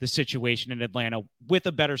the situation in Atlanta with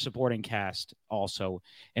a better supporting cast also,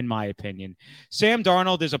 in my opinion. Sam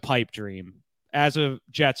Darnold is a pipe dream. As a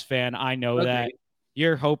Jets fan, I know that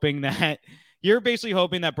you're basically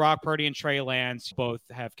hoping that Brock Purdy and Trey Lance both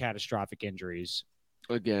have catastrophic injuries.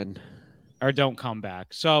 Again. Or don't come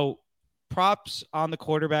back. So props on the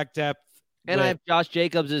quarterback depth. And I have Josh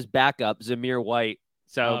Jacobs as backup, Zamir White.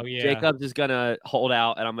 So Jacobs is going to hold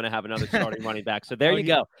out, and I'm going to have another starting running back. So there you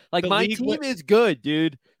go. Like, my team is good,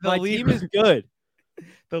 dude. My team is good.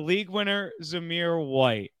 The league winner, Zamir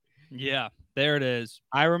White. Yeah, there it is.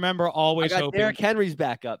 I remember always hoping. Derrick Henry's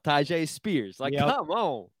backup, Tajay Spears. Like, come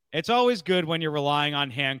on. It's always good when you're relying on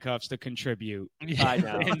handcuffs to contribute. I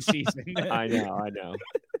know. In season. I know.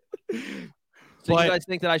 So you guys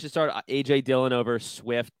think that I should start A.J. Dillon over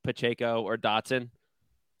Swift, Pacheco, or Dotson?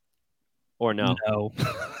 Or no? No.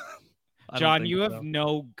 John, you have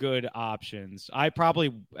no good options. I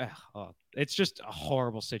probably it's just a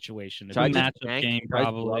horrible situation. Try matchup game,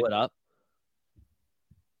 probably blow it up.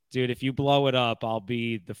 Dude, if you blow it up, I'll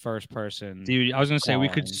be the first person. Dude, I was gonna say we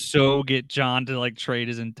could so get John to like trade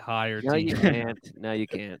his entire team. No, you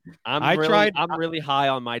can't. I'm really high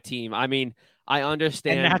on my team. I mean, I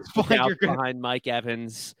understand the behind Mike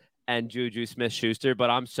Evans and Juju Smith-Schuster, but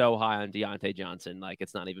I'm so high on Deontay Johnson. Like,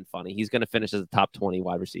 it's not even funny. He's going to finish as a top 20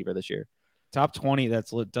 wide receiver this year. Top 20,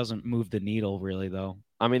 doesn't move the needle really, though.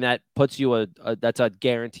 I mean, that puts you that's a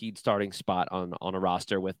guaranteed starting spot on a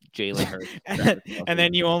roster with Jalen Hurts. and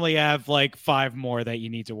then you only have like 5 more that you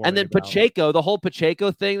need to worry about. And then Pacheco, the whole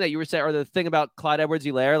Pacheco thing that you were saying, or the thing about Clyde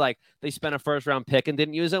Edwards-Helaire, like they spent a first-round pick and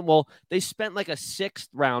didn't use him. Well, they spent like a 6th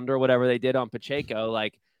round or whatever they did on Pacheco,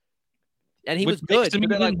 like, and he was good.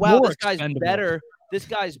 They're like, wow, this guy's better. This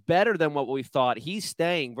guy's better than what we thought. He's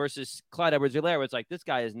staying versus Clyde Edwards-Helaire. It's like, this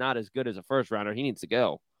guy is not as good as a first-rounder. He needs to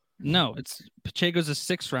go. No, Pacheco's a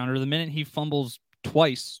 6th rounder. The minute he fumbles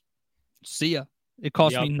twice, see ya. It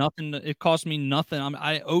cost me nothing. It cost me nothing.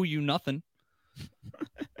 I owe you nothing.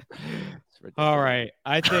 All right.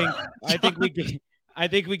 I think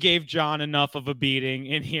we gave John enough of a beating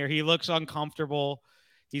in here. He looks uncomfortable.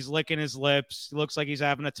 He's licking his lips. He looks like he's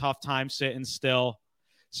having a tough time sitting still.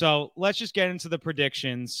 So let's just get into the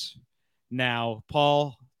predictions now.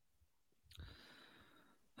 Paul.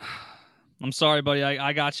 I'm sorry, buddy.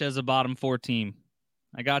 I got you as a bottom 4 team.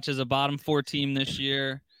 I got you as a bottom 4 team this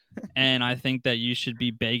year. And I think that you should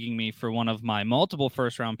be begging me for one of my multiple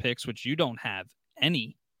first-round picks, which you don't have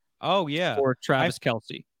any. Oh, yeah. For Travis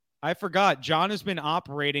Kelce. I forgot. John has been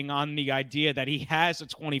operating on the idea that he has a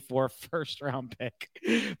 24 first-round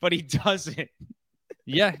pick, but he doesn't.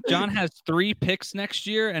 Yeah, John has 3 picks next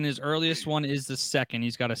year, and his earliest one is the second.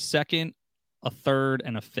 He's got a second, a third,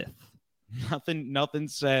 and a fifth. Nothing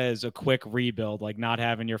says a quick rebuild like not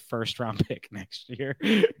having your first-round pick next year.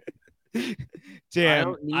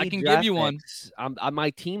 Damn, I can give you one. My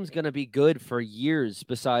team's gonna be good for years.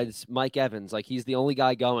 Besides Mike Evans, like he's the only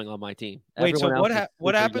guy going on my team. Wait, so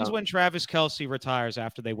what happens when Travis Kelce retires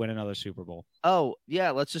after they win another Super Bowl? Oh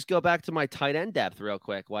yeah, let's just go back to my tight end depth real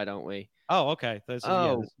quick. Why don't we? Oh, okay. We didn't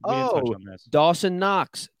touch on this. Dawson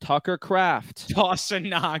Knox, Tucker Kraft, Dawson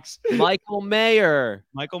Knox, Michael Mayer.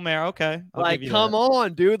 Okay. Come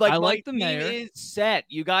on, dude. Like, I like the team Mayer. is set.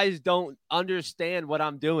 You guys don't understand what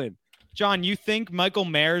I'm doing. John, you think Michael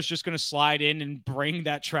Mayer is just going to slide in and bring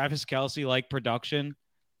that Travis Kelce-like production?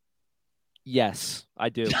 Yes, I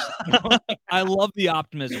do. I love the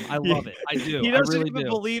optimism. I love it. I do. He doesn't really even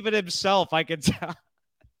believe it himself. I can tell.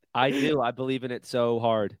 I do. I believe in it so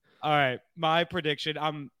hard. All right, my prediction.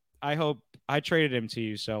 I hope I traded him to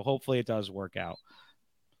you, so hopefully it does work out.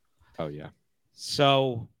 Oh yeah.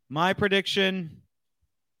 So my prediction: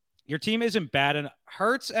 your team isn't bad, and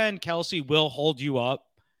Hurts and Kelce will hold you up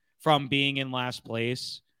from being in last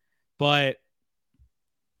place, but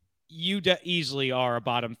you easily are a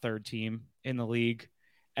bottom 3rd team in the league,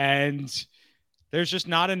 and there's just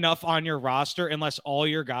not enough on your roster unless all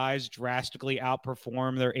your guys drastically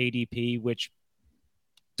outperform their ADP, which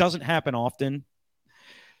doesn't happen often.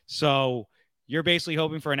 So you're basically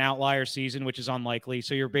hoping for an outlier season, which is unlikely.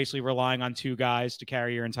 So you're basically relying on 2 guys to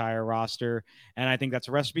carry your entire roster, and I think that's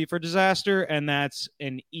a recipe for disaster, and that's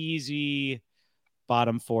an easy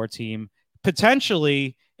bottom 4 team.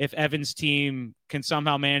 Potentially, if Evan's team can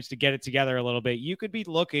somehow manage to get it together a little bit, you could be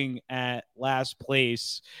looking at last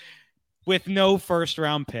place with no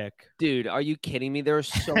first-round pick. Dude, are you kidding me? There are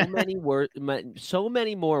so many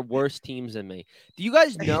more worse teams than me. Do you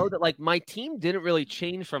guys know that like my team didn't really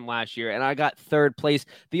change from last year, and I got 3rd place?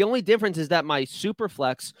 The only difference is that my super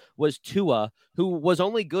flex was Tua, who was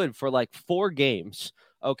only good for like 4 games.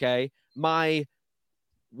 Okay, my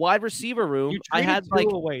wide receiver room, I had like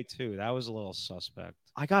away too. That was a little suspect.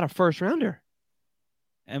 I got a first rounder,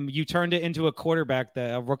 and you turned it into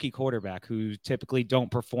a rookie quarterback who typically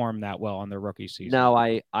don't perform that well on their rookie season. No,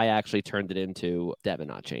 I actually turned it into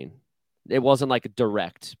Devin Chain. It wasn't like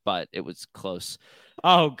direct, but it was close.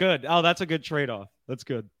 Oh, good. Oh, that's a good trade-off. That's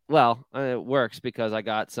good. Well, it works because I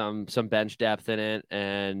got some bench depth in it,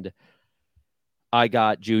 and I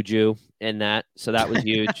got Juju in that, so that was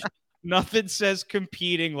huge. Nothing says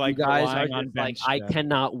competing like you guys relying are on bench. I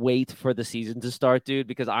cannot wait for the season to start, dude,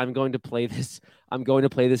 because I'm going to play this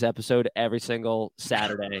episode every single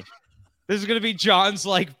Saturday. This is going to be John's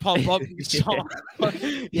like pump up song.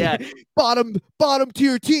 Yeah. Bottom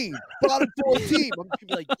tier team. Bottom 4 team. I'm going to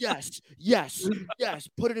be like, yes.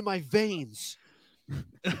 Put it in my veins.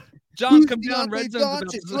 John, come down. Red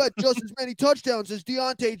Johnson, who had just as many touchdowns as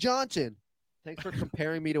Deontay Johnson. Thanks for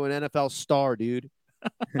comparing me to an NFL star, dude.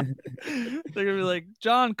 They're gonna be like,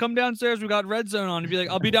 John, come downstairs. We got red zone on. You'd be like,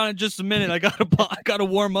 I'll be down in just a minute. I gotta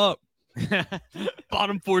warm up.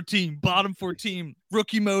 Bottom 4 team.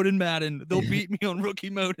 Rookie mode in Madden. They'll beat me on rookie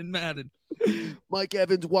mode in Madden. Mike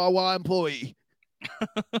Evans, Wawa employee.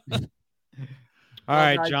 All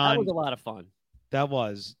right, John. That was a lot of fun. That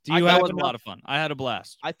was. That was a lot of fun. I had a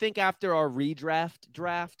blast. I think after our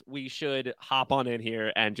draft, we should hop on in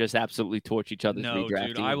here and just absolutely torch each other's redraft. No,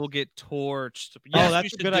 dude, I will get torched. Yes,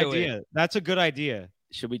 that's a good idea. That's a good idea.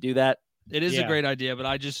 Should we do that? It is a great idea, but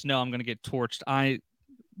I just know I'm going to get torched.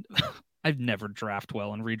 I've never draft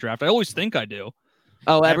well in redraft. I always think I do.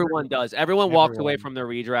 Oh, everyone does. Everyone walks away from their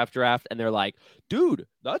redraft draft and they're like, dude,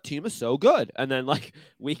 that team is so good. And then like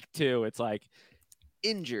week 2, it's like,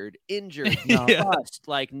 injured, bust,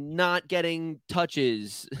 like not getting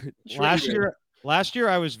touches. Last year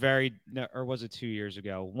I was or was it 2 years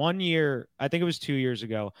ago? 1 year, I think it was 2 years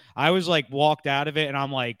ago. I was like walked out of it and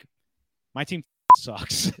I'm like, my team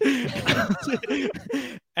sucks.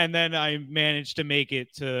 And then I managed to make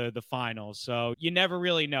it to the finals. So you never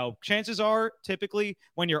really know. Chances are typically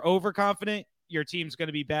when you're overconfident, your team's going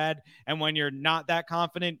to be bad. And when you're not that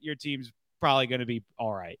confident, your team's probably going to be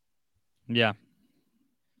all right. Yeah.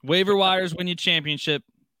 Waiver wires win you championship,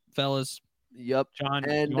 fellas. Yep. John.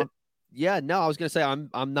 And I was gonna say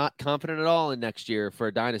I'm not confident at all in next year for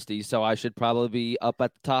Dynasty, so I should probably be up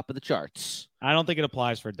at the top of the charts. I don't think it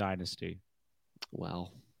applies for Dynasty.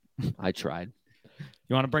 Well, I tried.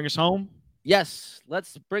 You want to bring us home? Yes,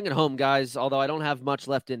 let's bring it home, guys. Although I don't have much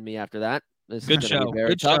left in me after that. This Good is gonna show. be very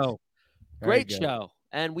Good tough. show. Great show.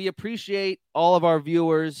 And we appreciate all of our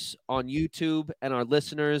viewers on YouTube and our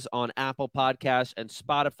listeners on Apple Podcasts and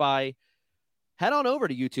Spotify. Head on over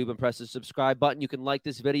to YouTube and press the subscribe button. You can like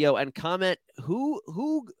this video and comment who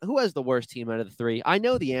has the worst team out of the three. I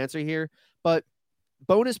know the answer here, but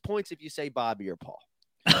bonus points if you say Bobby or Paul.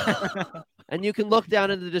 And you can look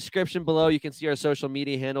down in the description below. You can see our social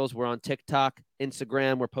media handles. We're on TikTok,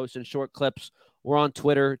 Instagram. We're posting short clips. We're on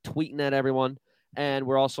Twitter, tweeting at everyone. And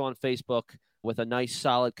we're also on Facebook with a nice,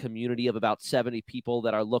 solid community of about 70 people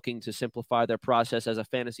that are looking to simplify their process as a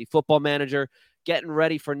fantasy football manager. Getting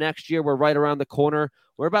ready for next year. We're right around the corner.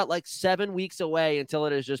 We're about like 7 weeks away until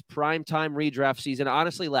it is just prime time redraft season.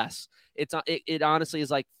 Honestly, less. It honestly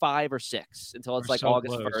is like 5 or 6 until it's like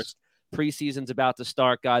August 1st. Preseason's about to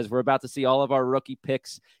start, guys. We're about to see all of our rookie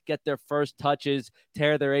picks get their first touches,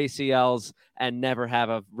 tear their ACLs, and never have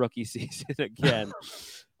a rookie season again.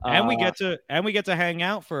 And we get to hang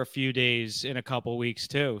out for a few days in a couple weeks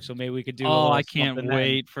too. So maybe we could do. I can't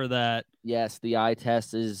wait for that. Yes, the eye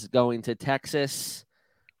test is going to Texas.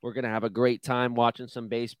 We're going to have a great time watching some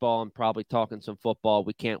baseball and probably talking some football.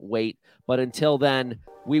 We can't wait. But until then,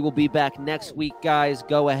 we will be back next week, guys.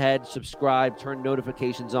 Go ahead, subscribe, turn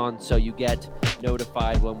notifications on so you get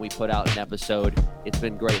notified when we put out an episode. It's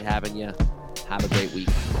been great having you. Have a great week.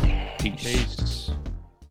 Peace.